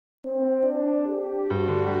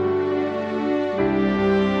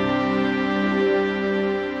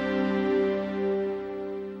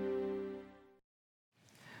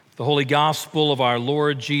The Holy Gospel of our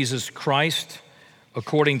Lord Jesus Christ,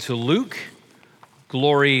 according to Luke.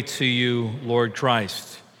 Glory to you, Lord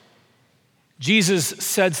Christ. Jesus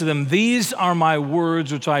said to them, "These are my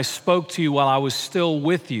words which I spoke to you while I was still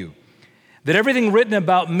with you, that everything written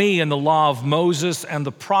about me in the law of Moses and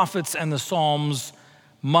the prophets and the Psalms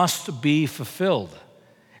must be fulfilled."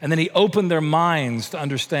 And then he opened their minds to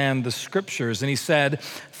understand the scriptures, and he said,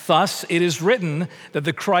 "Thus it is written that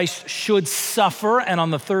the Christ should suffer and on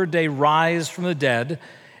the third day rise from the dead,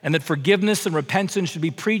 and that forgiveness and repentance should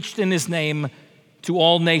be preached in his name to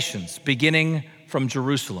all nations, beginning from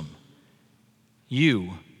Jerusalem.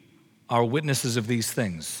 You are witnesses of these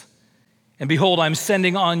things. And behold, I'm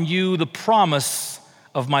sending on you the promise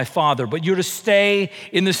of my Father, but you're to stay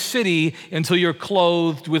in the city until you're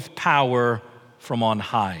clothed with power from on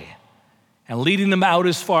high." And leading them out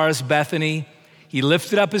as far as Bethany, he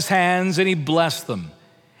lifted up his hands and he blessed them.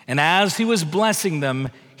 And as he was blessing them,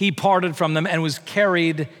 he parted from them and was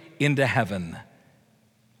carried into heaven.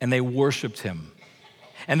 And they worshiped him.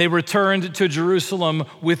 And they returned to Jerusalem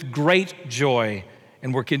with great joy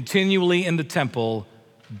and were continually in the temple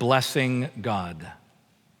blessing God.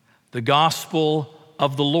 The gospel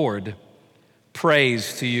of the Lord.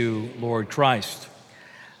 Praise to you, Lord Christ.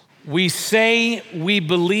 We say we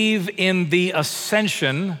believe in the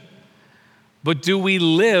ascension, but do we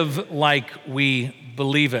live like we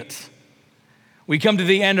believe it? We come to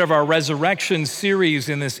the end of our resurrection series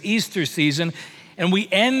in this Easter season, and we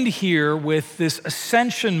end here with this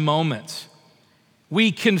ascension moment.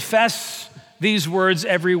 We confess these words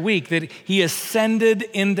every week, that he ascended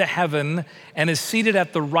into heaven and is seated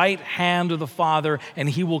at the right hand of the Father, and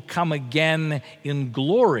he will come again in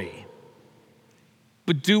glory.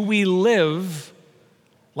 But do we live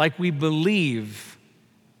like we believe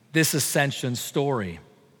this ascension story?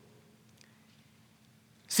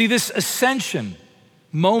 See, this ascension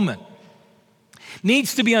moment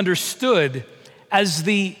needs to be understood as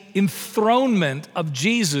the enthronement of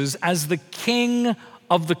Jesus as the King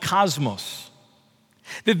of the cosmos.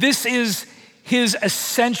 That this is his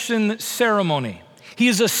ascension ceremony. He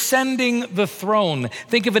is ascending the throne.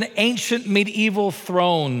 Think of an ancient medieval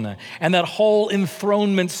throne and that whole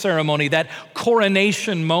enthronement ceremony, that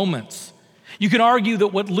coronation moment. You can argue that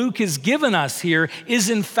what Luke has given us here is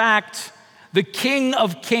in fact the King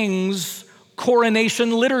of Kings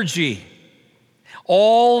coronation liturgy.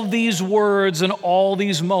 All these words and all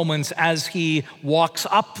these moments as he walks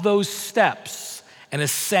up those steps and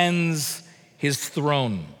ascends his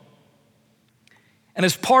throne. And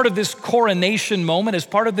as part of this coronation moment, as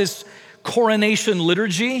part of this coronation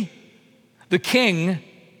liturgy, the King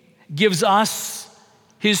gives us,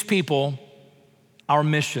 his people, our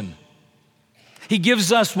mission. He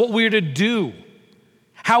gives us what we're to do,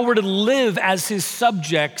 how we're to live as his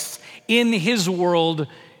subjects in his world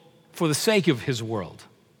for the sake of his world.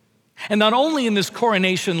 And not only in this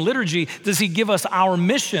coronation liturgy does he give us our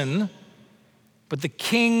mission, but the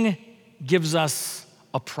King gives us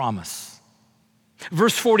a promise.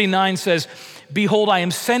 Verse 49 says, "Behold, I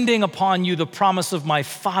am sending upon you the promise of my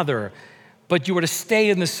Father, but you are to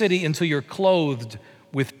stay in the city until you're clothed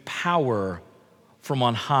with power from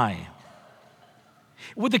on high."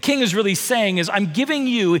 What the King is really saying is, I'm giving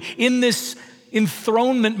you in this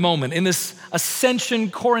enthronement moment, in this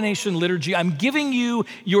ascension coronation liturgy, I'm giving you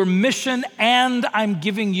your mission and I'm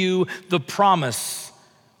giving you the promise,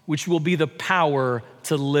 which will be the power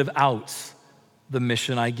to live out the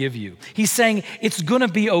mission I give you. He's saying it's gonna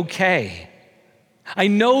be okay. I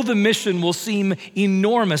know the mission will seem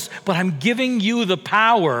enormous, but I'm giving you the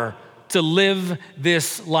power to live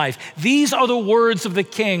this life. These are the words of the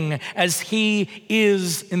King as he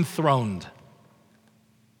is enthroned.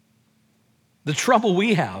 The trouble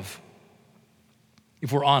we have,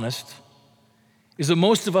 if we're honest, is that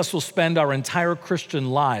most of us will spend our entire Christian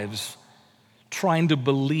lives trying to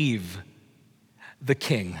believe the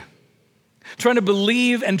King, trying to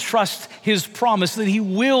believe and trust his promise that he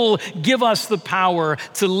will give us the power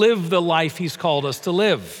to live the life he's called us to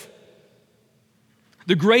live.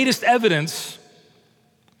 The greatest evidence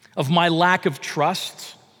of my lack of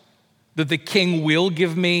trust that the King will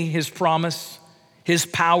give me his promise, his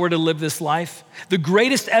power to live this life, the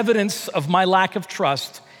greatest evidence of my lack of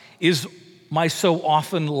trust is my so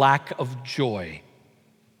often lack of joy.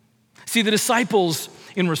 See, the disciples,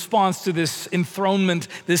 in response to this enthronement,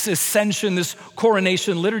 this ascension, this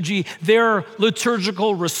coronation liturgy, their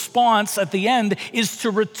liturgical response at the end is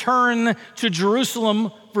to return to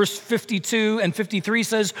Jerusalem, verse 52 and 53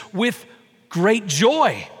 says, with great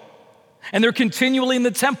joy. And they're continually in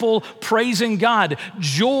the temple praising God.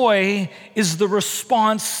 Joy is the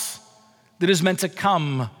response that is meant to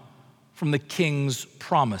come from the king's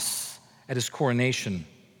promise at his coronation.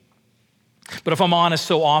 But if I'm honest,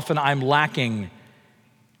 so often I'm lacking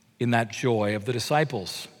in that joy of the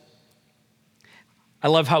disciples. I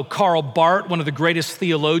love how Karl Barth, one of the greatest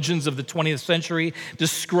theologians of the 20th century,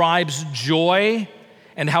 describes joy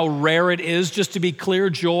and how rare it is. Just to be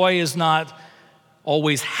clear, joy is not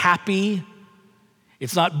always happy.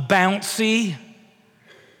 It's not bouncy.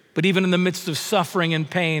 But even in the midst of suffering and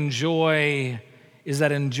pain, joy is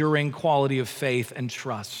that enduring quality of faith and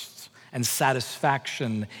trust and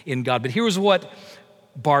satisfaction in God. But here's what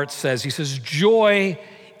Barth says. He says, joy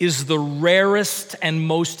is the rarest and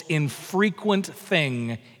most infrequent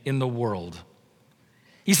thing in the world.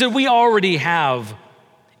 He said, we already have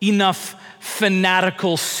enough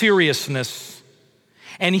fanatical seriousness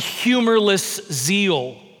and humorless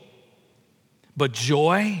zeal. But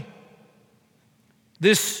joy,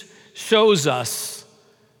 this shows us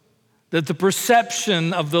that the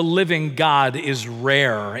perception of the living God is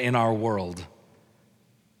rare in our world.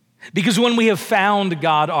 Because when we have found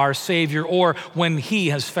God our Savior, or when He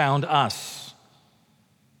has found us,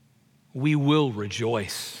 we will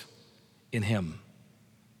rejoice in Him.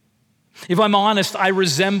 If I'm honest, I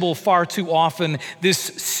resemble far too often this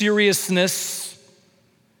seriousness,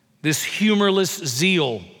 this humorless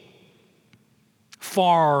zeal,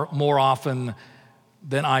 far more often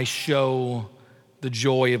than I show the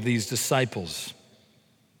joy of these disciples.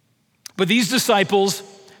 But these disciples,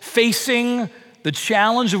 facing the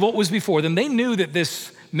challenge of what was before them, they knew that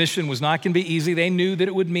this mission was not going to be easy. They knew that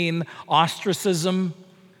it would mean ostracism,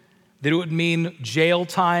 that it would mean jail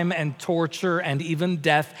time and torture and even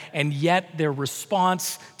death, and yet their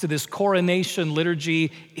response to this coronation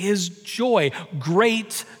liturgy is joy.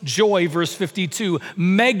 Great joy, verse 52,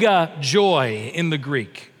 mega joy in the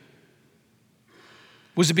Greek.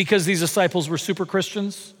 Was it because these disciples were super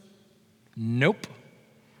Christians? Nope.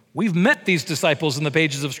 We've met these disciples in the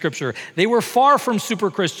pages of Scripture. They were far from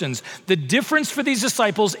super Christians. The difference for these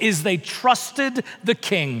disciples is they trusted the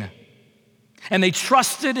King, and they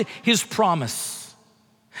trusted His promise.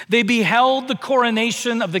 They beheld the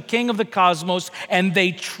coronation of the King of the cosmos, and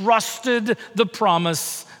they trusted the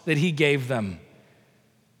promise that He gave them.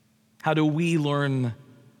 How do we learn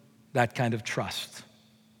that kind of trust?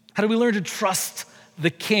 How do we learn to trust the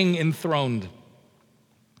King enthroned?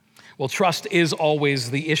 Well, trust is always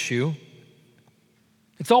the issue.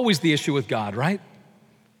 It's always the issue with God, right?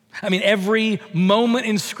 I mean, every moment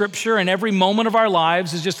in Scripture and every moment of our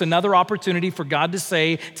lives is just another opportunity for God to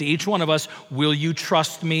say to each one of us, will you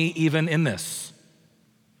trust me even in this?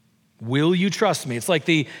 Will you trust me? It's like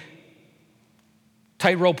the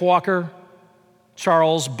tightrope walker,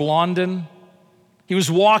 Charles Blondin. He was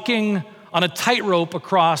walking on a tightrope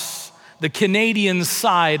across the Canadian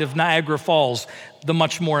side of Niagara Falls, the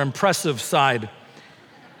much more impressive side.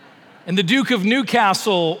 And the Duke of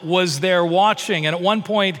Newcastle was there watching, and at one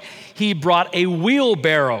point he brought a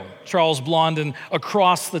wheelbarrow, Charles Blondin,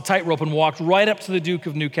 across the tightrope and walked right up to the Duke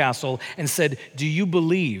of Newcastle and said, do you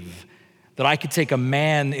believe that I could take a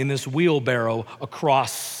man in this wheelbarrow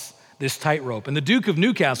across this tightrope? And the Duke of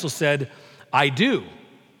Newcastle said, I do.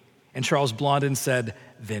 And Charles Blondin said,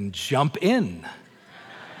 then jump in.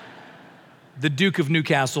 The Duke of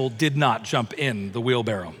Newcastle did not jump in the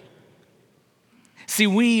wheelbarrow. See,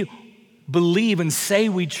 we believe and say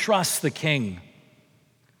we trust the King,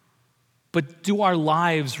 but do our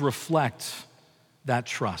lives reflect that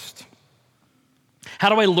trust? How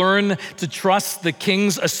do I learn to trust the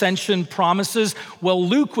King's ascension promises? Well,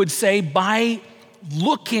 Luke would say by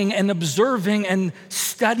looking and observing and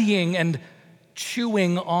studying and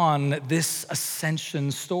chewing on this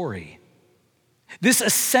ascension story. This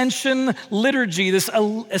ascension liturgy, this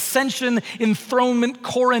ascension enthronement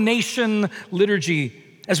coronation liturgy.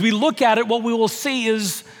 As we look at it, what we will see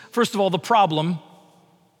is, first of all, the problem.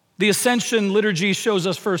 The ascension liturgy shows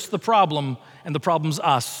us first the problem, and the problem's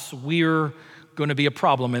us. We're going to be a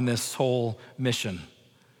problem in this whole mission.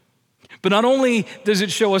 But not only does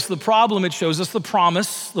it show us the problem, it shows us the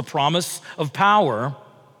promise of power.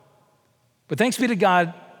 But thanks be to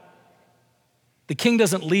God, the King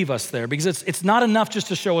doesn't leave us there, because it's not enough just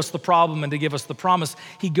to show us the problem and to give us the promise.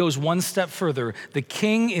 He goes one step further. The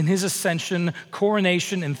King, in his ascension,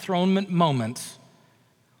 coronation, enthronement moment,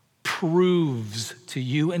 proves to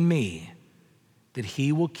you and me that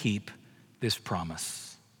he will keep this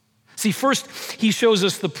promise. See, first, he shows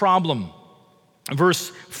us the problem. Verse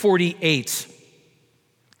 48,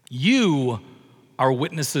 you are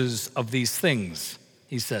witnesses of these things,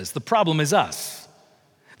 he says. The problem is us.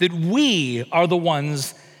 That we are the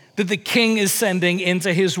ones that the King is sending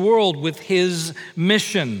into his world with his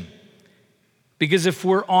mission. Because if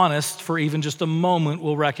we're honest for even just a moment,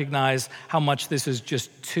 we'll recognize how much this is just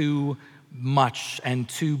too much and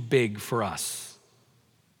too big for us.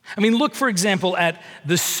 I mean, look, for example, at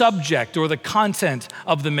the subject or the content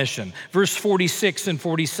of the mission. Verse 46 and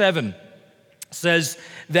 47 says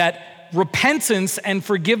that repentance and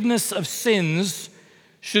forgiveness of sins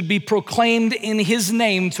should be proclaimed in his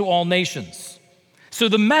name to all nations. So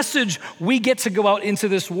the message we get to go out into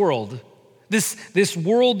this world, this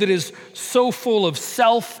world that is so full of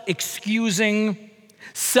self-excusing,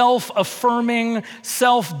 self-affirming,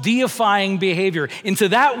 self-deifying behavior, into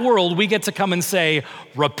that world we get to come and say,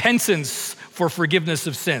 repentance for forgiveness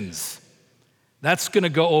of sins. That's going to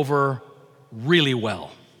go over really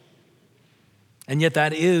well. And yet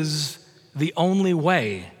that is the only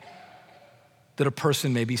way that a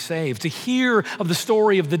person may be saved. To hear of the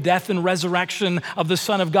story of the death and resurrection of the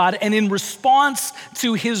Son of God, and in response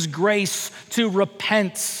to his grace, to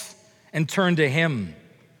repent and turn to him.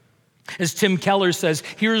 As Tim Keller says,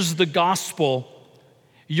 here's the gospel: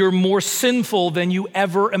 you're more sinful than you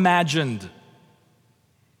ever imagined,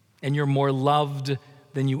 and you're more loved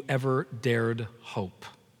than you ever dared hope.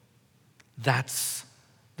 That's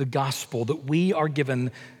the gospel that we are given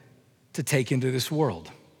to take into this world.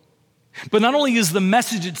 But not only is the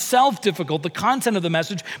message itself difficult, the content of the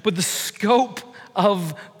message, but the scope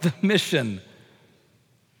of the mission.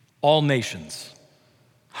 All nations.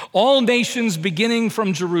 All nations beginning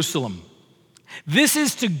from Jerusalem. This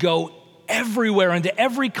is to go everywhere, into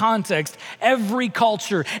every context, every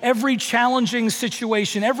culture, every challenging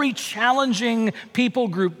situation, every challenging people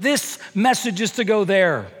group. This message is to go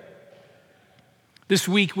there. This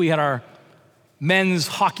week we had our men's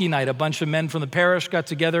hockey night. A bunch of men from the parish got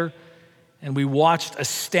together and we watched a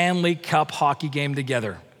Stanley Cup hockey game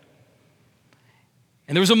together.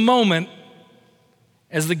 And there was a moment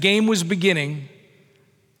as the game was beginning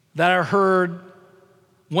that I heard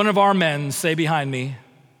one of our men say behind me,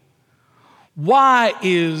 "Why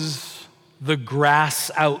is the grass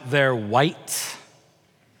out there white?"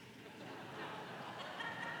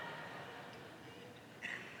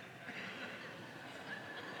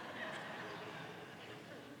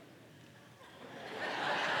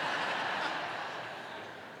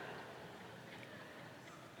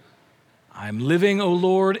 I'm living, O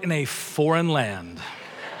Lord, in a foreign land.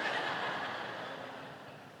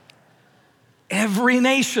 Every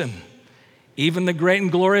nation, even the great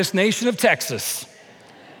and glorious nation of Texas,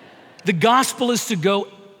 the gospel is to go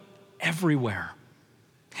everywhere.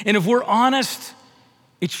 And if we're honest,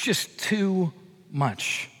 it's just too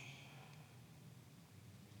much.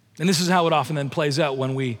 And this is how it often then plays out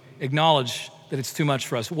when we acknowledge that it's too much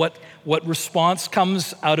for us. What response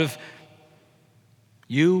comes out of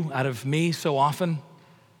you, out of me so often?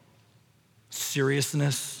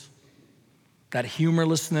 Seriousness, that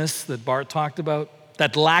humorlessness that Bart talked about,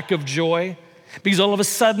 that lack of joy. Because all of a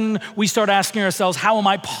sudden we start asking ourselves, how am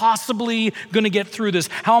I possibly going to get through this?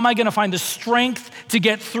 How am I going to find the strength to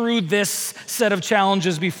get through this set of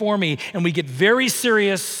challenges before me? And we get very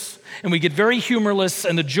serious and we get very humorless,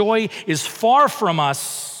 and the joy is far from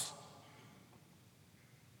us.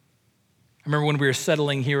 I remember when we were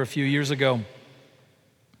settling here a few years ago,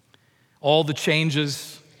 all the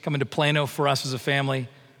changes coming to Plano for us as a family,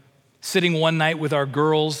 sitting one night with our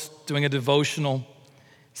girls doing a devotional,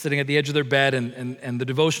 sitting at the edge of their bed, and the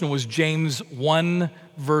devotional was James 1,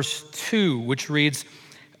 verse 2, which reads,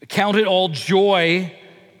 "Count it all joy,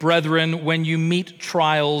 brethren, when you meet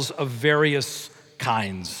trials of various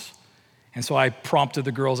kinds." And so I prompted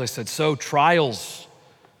the girls, I said, "So trials,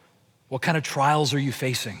 what kind of trials are you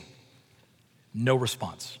facing?" No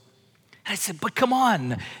response. And I said, "But come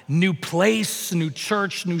on, new place, new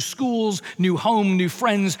church, new schools, new home, new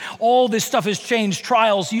friends, all this stuff has changed.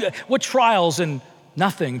 Trials, what trials?" And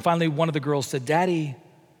nothing. Finally, one of the girls said, "Daddy,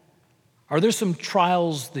 are there some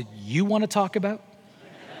trials that you want to talk about?"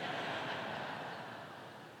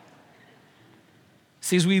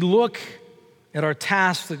 See, as we look at our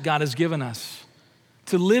tasks that God has given us,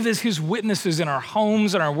 to live as his witnesses in our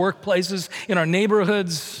homes, in our workplaces, in our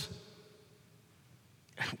neighborhoods,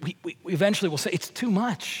 we eventually will say, it's too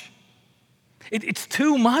much. It's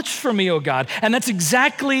too much for me, oh God. And that's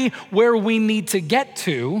exactly where we need to get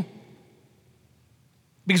to.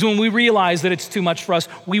 Because when we realize that it's too much for us,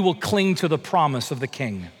 we will cling to the promise of the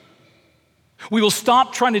King. We will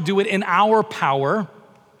stop trying to do it in our power,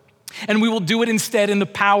 and we will do it instead in the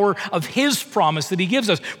power of his promise that he gives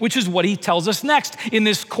us, which is what he tells us next in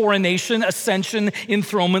this coronation, ascension,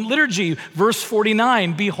 enthronement liturgy. Verse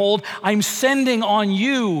 49, "Behold, I'm sending on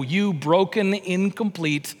you, you broken,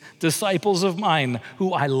 incomplete disciples of mine,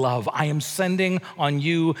 who I love. I am sending on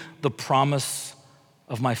you the promise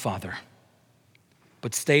of my Father."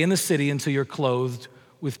 but stay in the city until you're clothed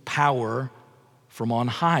with power from on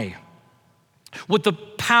high. What the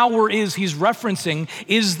power is he's referencing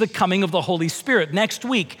is the coming of the Holy Spirit. Next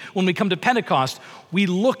week, when we come to Pentecost, we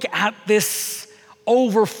look at this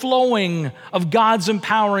overflowing of God's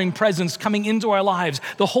empowering presence coming into our lives.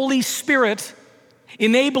 The Holy Spirit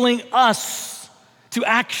enabling us to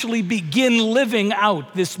actually begin living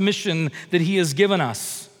out this mission that he has given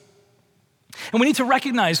us. And we need to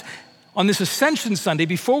recognize on this Ascension Sunday,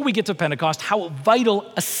 before we get to Pentecost, how vital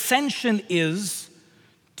ascension is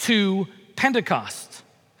to Pentecost.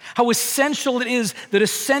 How essential it is that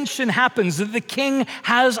ascension happens, that the King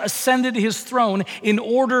has ascended his throne in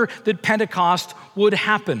order that Pentecost would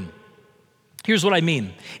happen. Here's what I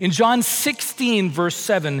mean. In John 16, verse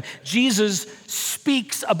 7, Jesus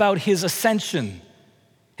speaks about his ascension.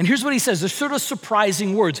 And here's what he says. They're sort of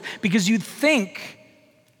surprising words, because you'd think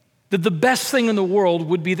that the best thing in the world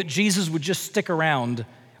would be that Jesus would just stick around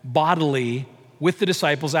bodily with the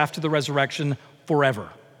disciples after the resurrection forever.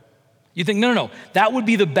 You think, no, that would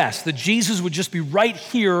be the best, that Jesus would just be right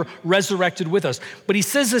here resurrected with us. But he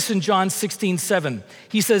says this in John 16:7.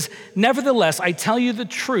 He says, "Nevertheless, I tell you the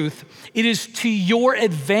truth, it is to your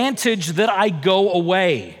advantage that I go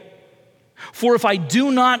away. For if I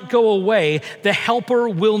do not go away, the Helper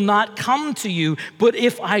will not come to you. But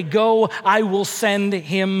if I go, I will send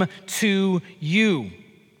him to you."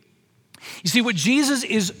 You see, what Jesus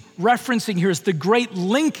is referencing here is the great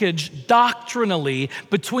linkage doctrinally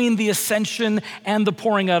between the ascension and the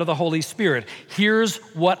pouring out of the Holy Spirit. Here's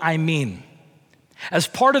what I mean. As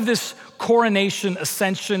part of this coronation,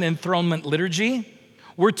 ascension, enthronement liturgy,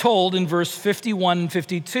 we're told in verse 51 and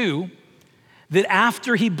 52 that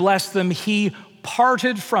after he blessed them, he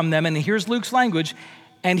parted from them, and here's Luke's language,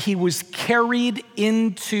 and he was carried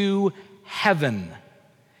into heaven.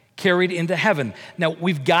 Carried into heaven. Now,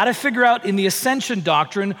 we've got to figure out in the ascension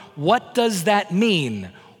doctrine, what does that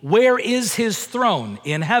mean? Where is his throne?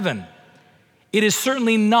 In heaven. It is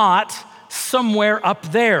certainly not somewhere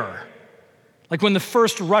up there. Like when the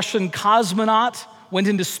first Russian cosmonaut went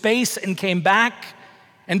into space and came back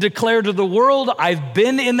and declared to the world, "I've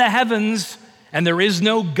been in the heavens and there is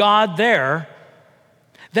no God there."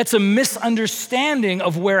 That's a misunderstanding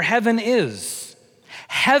of where heaven is.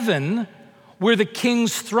 Heaven, where the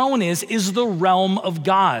King's throne is the realm of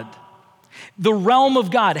God. The realm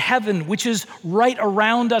of God, heaven, which is right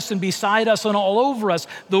around us and beside us and all over us.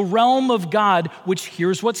 The realm of God, which,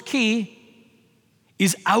 here's what's key,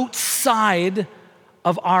 is outside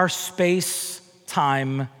of our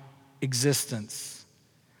space-time existence.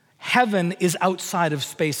 Heaven is outside of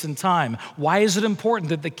space and time. Why is it important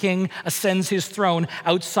that the King ascends his throne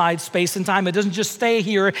outside space and time? It doesn't just stay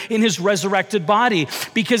here in his resurrected body.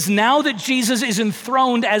 Because now that Jesus is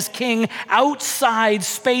enthroned as King outside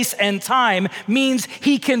space and time means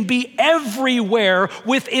he can be everywhere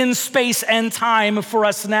within space and time for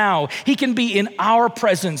us now. He can be in our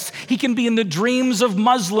presence. He can be in the dreams of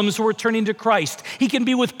Muslims who are turning to Christ. He can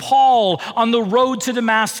be with Paul on the road to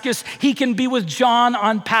Damascus. He can be with John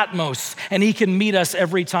on Patmos. And he can meet us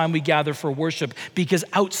every time we gather for worship, because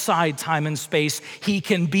outside time and space, he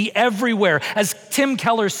can be everywhere. As Tim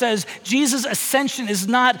Keller says, Jesus' ascension is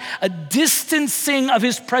not a distancing of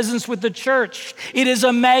his presence with the church. It is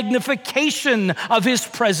a magnification of his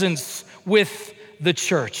presence with the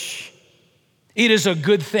church. It is a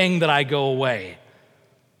good thing that I go away,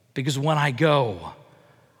 because when I go,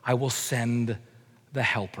 I will send the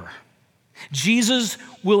Helper.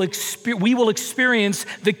 We will experience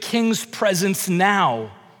the King's presence now,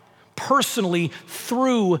 personally,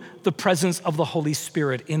 through the presence of the Holy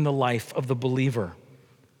Spirit in the life of the believer.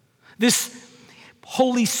 This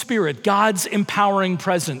Holy Spirit, God's empowering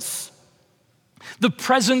presence, the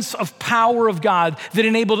presence of power of God that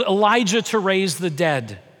enabled Elijah to raise the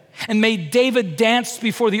dead, and made David dance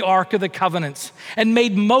before the Ark of the Covenant, and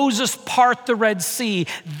made Moses part the Red Sea.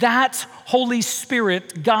 That Holy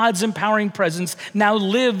Spirit, God's empowering presence, now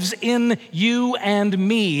lives in you and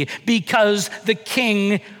me, because the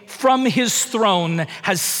King from his throne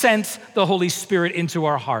has sent the Holy Spirit into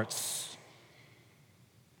our hearts.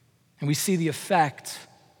 And we see the effect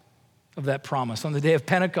of that promise. On the day of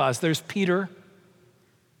Pentecost, there's Peter,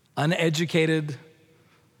 uneducated,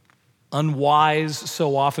 unwise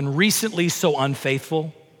so often, recently so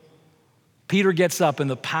unfaithful. Peter gets up in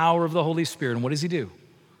the power of the Holy Spirit, and what does he do?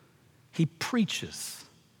 He preaches,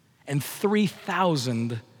 and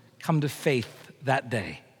 3,000 come to faith that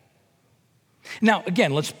day. Now,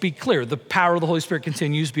 again, let's be clear. The power of the Holy Spirit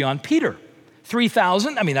continues beyond Peter.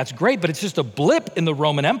 3,000, that's great, but it's just a blip in the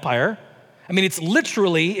Roman Empire. It's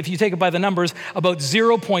literally, if you take it by the numbers, about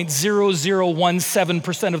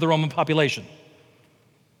 0.0017% of the Roman population.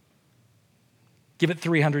 Give it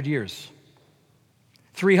 300 years.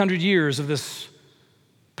 300 years of this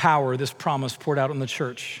power, this promise poured out on the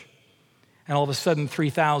church. And all of a sudden,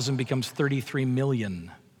 3,000 becomes 33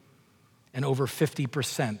 million and over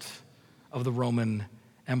 50% of the Roman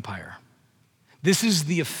Empire. This is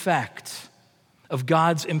the effect of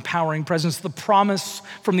God's empowering presence, the promise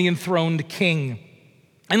from the enthroned king.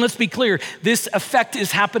 And let's be clear, this effect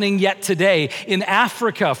is happening yet today. In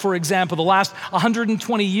Africa, for example, the last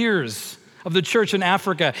 120 years of the church in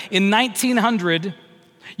Africa, in 1900,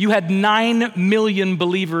 you had 9 million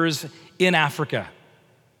believers in Africa,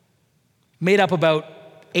 made up about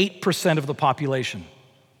 8% of the population.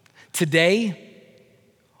 Today,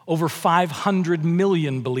 over 500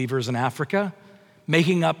 million believers in Africa,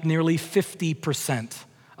 making up nearly 50%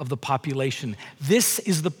 of the population. This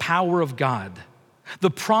is the power of God, the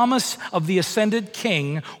promise of the ascended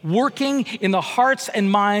king working in the hearts and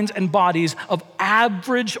minds and bodies of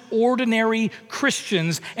average, ordinary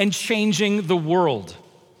Christians and changing the world.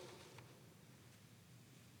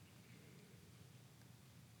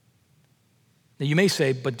 Now you may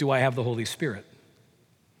say, but do I have the Holy Spirit?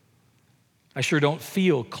 I sure don't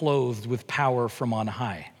feel clothed with power from on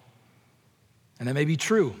high. And that may be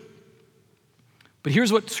true. But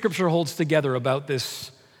here's what Scripture holds together about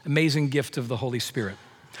this amazing gift of the Holy Spirit.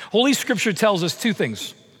 Holy Scripture tells us two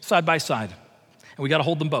things, side by side, and we got to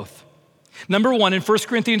hold them both. Number one, in 1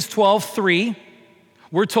 Corinthians 12:3,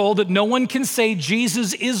 we're told that no one can say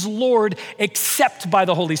Jesus is Lord except by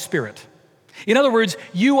the Holy Spirit. In other words,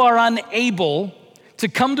 you are unable to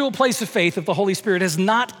come to a place of faith if the Holy Spirit has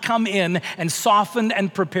not come in and softened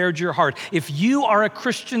and prepared your heart. If you are a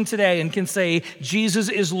Christian today and can say Jesus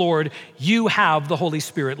is Lord, you have the Holy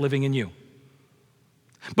Spirit living in you.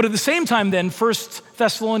 But at the same time then, 1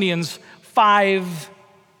 Thessalonians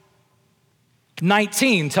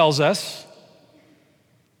 5:19 tells us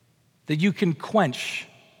that you can quench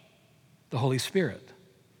the Holy Spirit.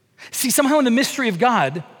 See, somehow in the mystery of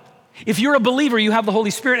God, if you're a believer, you have the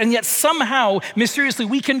Holy Spirit, and yet somehow, mysteriously,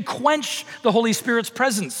 we can quench the Holy Spirit's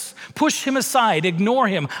presence, push him aside, ignore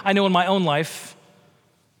him. I know in my own life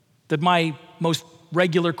that my most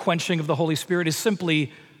regular quenching of the Holy Spirit is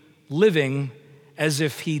simply living as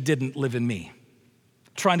if he didn't live in me,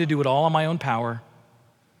 trying to do it all on my own power,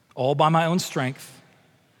 all by my own strength.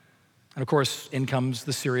 And of course, in comes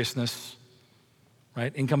the seriousness,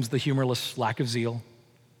 right? In comes the humorless lack of zeal.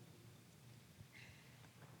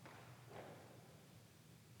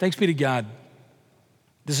 Thanks be to God,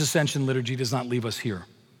 this Ascension liturgy does not leave us here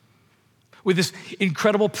with this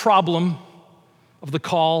incredible problem of the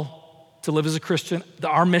call to live as a Christian,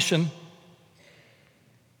 our mission,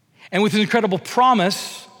 and with an incredible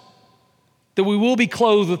promise that we will be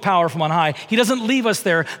clothed with power from on high. He doesn't leave us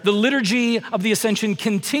there. The liturgy of the Ascension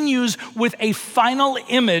continues with a final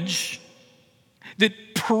image that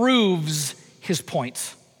proves his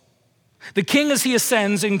point. The king, as he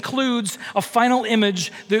ascends, includes a final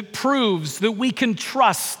image that proves that we can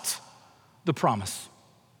trust the promise.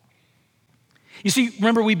 You see,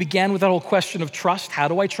 remember we began with that whole question of trust. How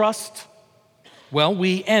do I trust? Well,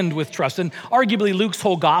 we end with trust. And arguably Luke's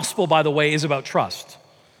whole gospel, by the way, is about trust.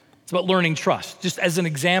 It's about learning trust. Just as an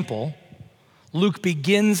example, Luke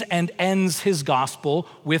begins and ends his gospel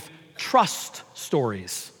with trust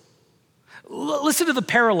stories. Listen to the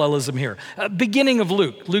parallelism here. Beginning of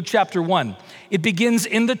Luke chapter 1. It begins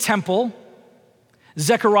in the temple.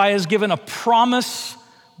 Zechariah is given a promise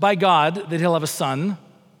by God that he'll have a son,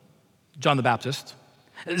 John the Baptist.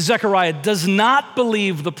 Zechariah does not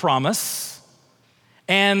believe the promise,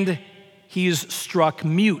 and he's struck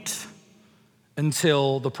mute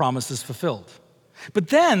until the promise is fulfilled. But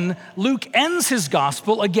then Luke ends his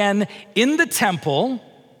gospel again in the temple.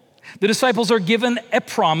 The disciples are given a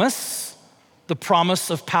promise, the promise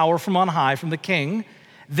of power from on high, from the king.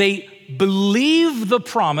 They believe the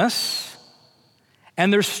promise,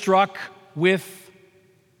 and they're struck with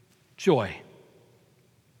joy,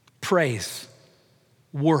 praise,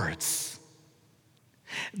 words.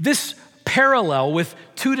 This parallel with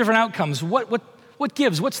two different outcomes, what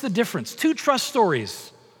gives? What's the difference? Two trust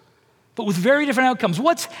stories, but with very different outcomes.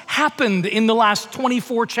 What's happened in the last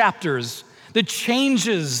 24 chapters that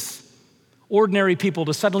changes ordinary people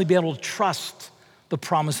to suddenly be able to trust the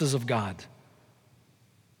promises of God?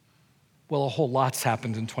 Well, a whole lot's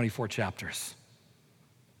happened in 24 chapters.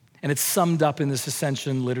 And it's summed up in this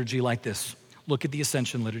Ascension liturgy like this. Look at the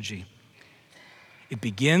Ascension liturgy. It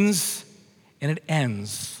begins and it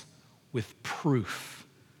ends with proof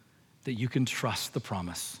that you can trust the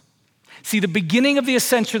promise. See, the beginning of the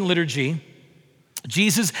Ascension liturgy,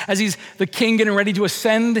 Jesus, as he's the king getting ready to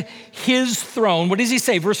ascend his throne, what does he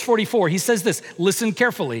say? Verse 44, he says this, listen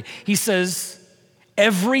carefully. He says,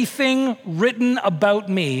 everything written about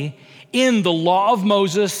me in the law of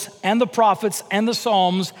Moses and the prophets and the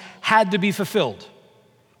Psalms had to be fulfilled.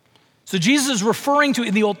 So Jesus is referring to,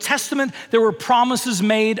 in the Old Testament, there were promises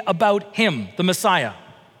made about him, the Messiah.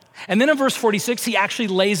 And then in verse 46, he actually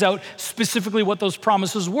lays out specifically what those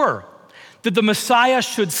promises were. That the Messiah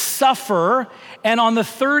should suffer and on the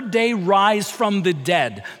third day rise from the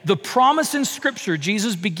dead. The promise in Scripture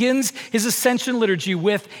Jesus begins his ascension liturgy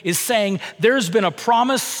with is saying there's been a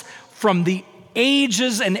promise from the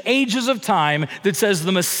ages and ages of time that says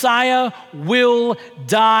the Messiah will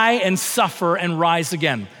die and suffer and rise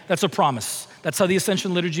again. That's a promise. That's how the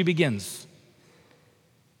ascension liturgy begins.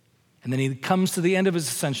 And then he comes to the end of his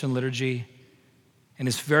ascension liturgy, and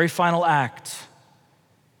his very final act,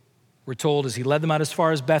 we're told, as he led them out as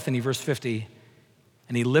far as Bethany, verse 50,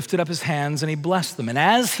 and he lifted up his hands and he blessed them. And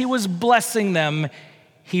as he was blessing them,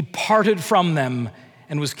 he parted from them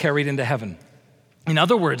and was carried into heaven. In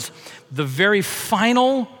other words, the very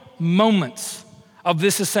final moments of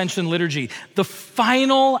this ascension liturgy, the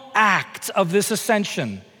final act of this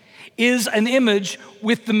ascension is an image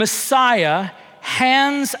with the Messiah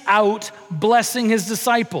hands out blessing his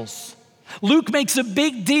disciples. Luke makes a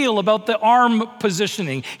big deal about the arm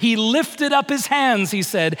positioning. He lifted up his hands, he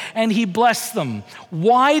said, and he blessed them.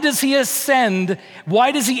 Why does he ascend?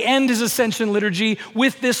 Why does he end his ascension liturgy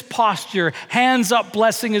with this posture, hands up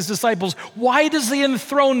blessing his disciples? Why does the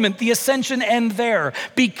enthronement, the ascension end there?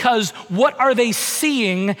 Because what are they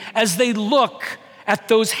seeing as they look at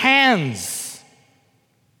those hands?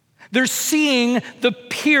 They're seeing the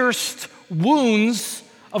pierced wounds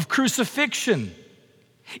of crucifixion.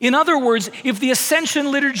 In other words, if the ascension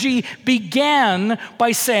liturgy began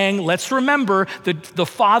by saying, let's remember that the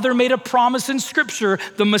Father made a promise in Scripture,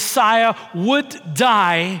 the Messiah would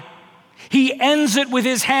die, he ends it with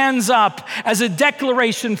his hands up as a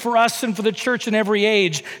declaration for us and for the church in every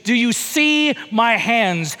age. Do you see my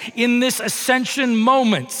hands in this ascension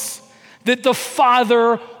moment? That the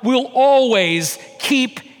Father will always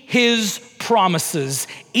keep his promises,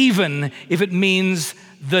 even if it means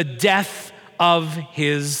the death of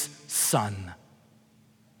his Son.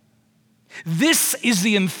 This is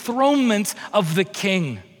the enthronement of the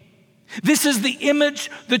King. This is the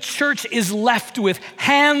image the church is left with,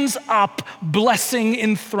 hands up, blessing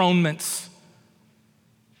enthronements.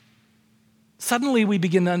 Suddenly we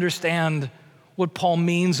begin to understand what Paul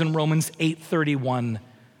means in Romans 8:31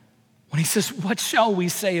 when he says, what shall we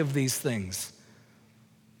say of these things?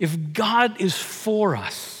 If God is for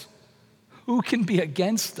us, who can be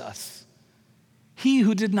against us? He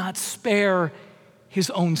who did not spare his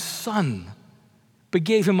own Son, but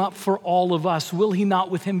gave him up for all of us, will he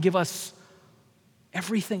not with him give us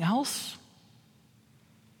everything else?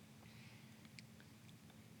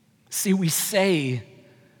 See, we say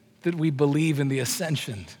that we believe in the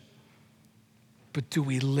ascension, but do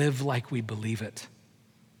we live like we believe it?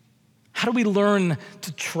 How do we learn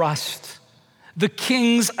to trust the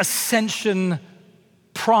King's ascension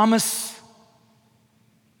promise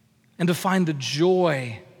and to find the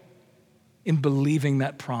joy in believing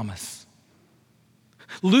that promise?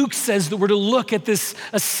 Luke says that we're to look at this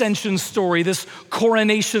ascension story, this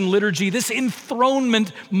coronation liturgy, this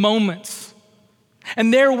enthronement moment.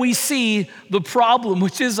 And there we see the problem,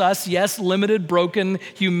 which is us, yes, limited, broken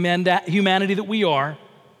humanity that we are.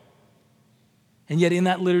 And yet in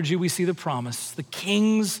that liturgy, we see the promise, the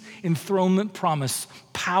King's enthronement promise,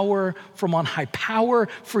 power from on high, power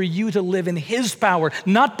for you to live in his power,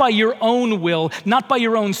 not by your own will, not by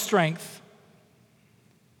your own strength.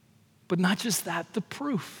 But not just that, the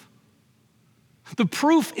proof. The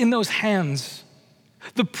proof in those hands,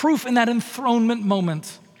 the proof in that enthronement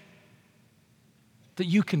moment that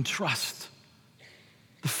you can trust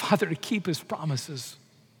the Father to keep his promises.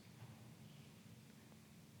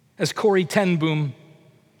 As Corrie ten Boom,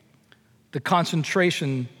 the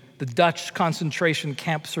Dutch concentration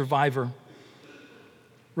camp survivor,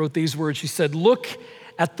 wrote these words. She said, look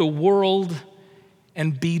at the world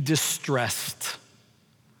and be distressed.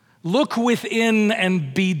 Look within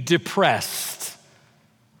and be depressed.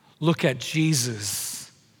 Look at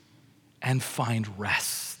Jesus and find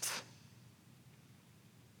rest.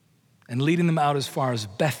 And leading them out as far as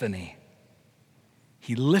Bethany,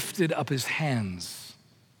 he lifted up his hands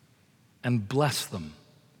and blessed them.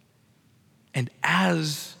 And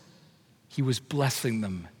as he was blessing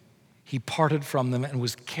them, he parted from them and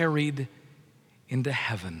was carried into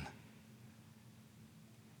heaven.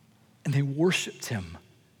 And they worshiped him.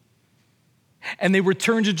 And they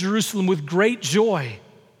returned to Jerusalem with great joy.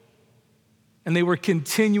 And they were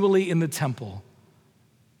continually in the temple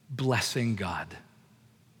blessing God.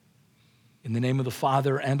 In the name of the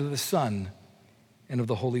Father and of the Son and of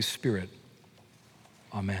the Holy Spirit.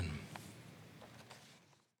 Amen.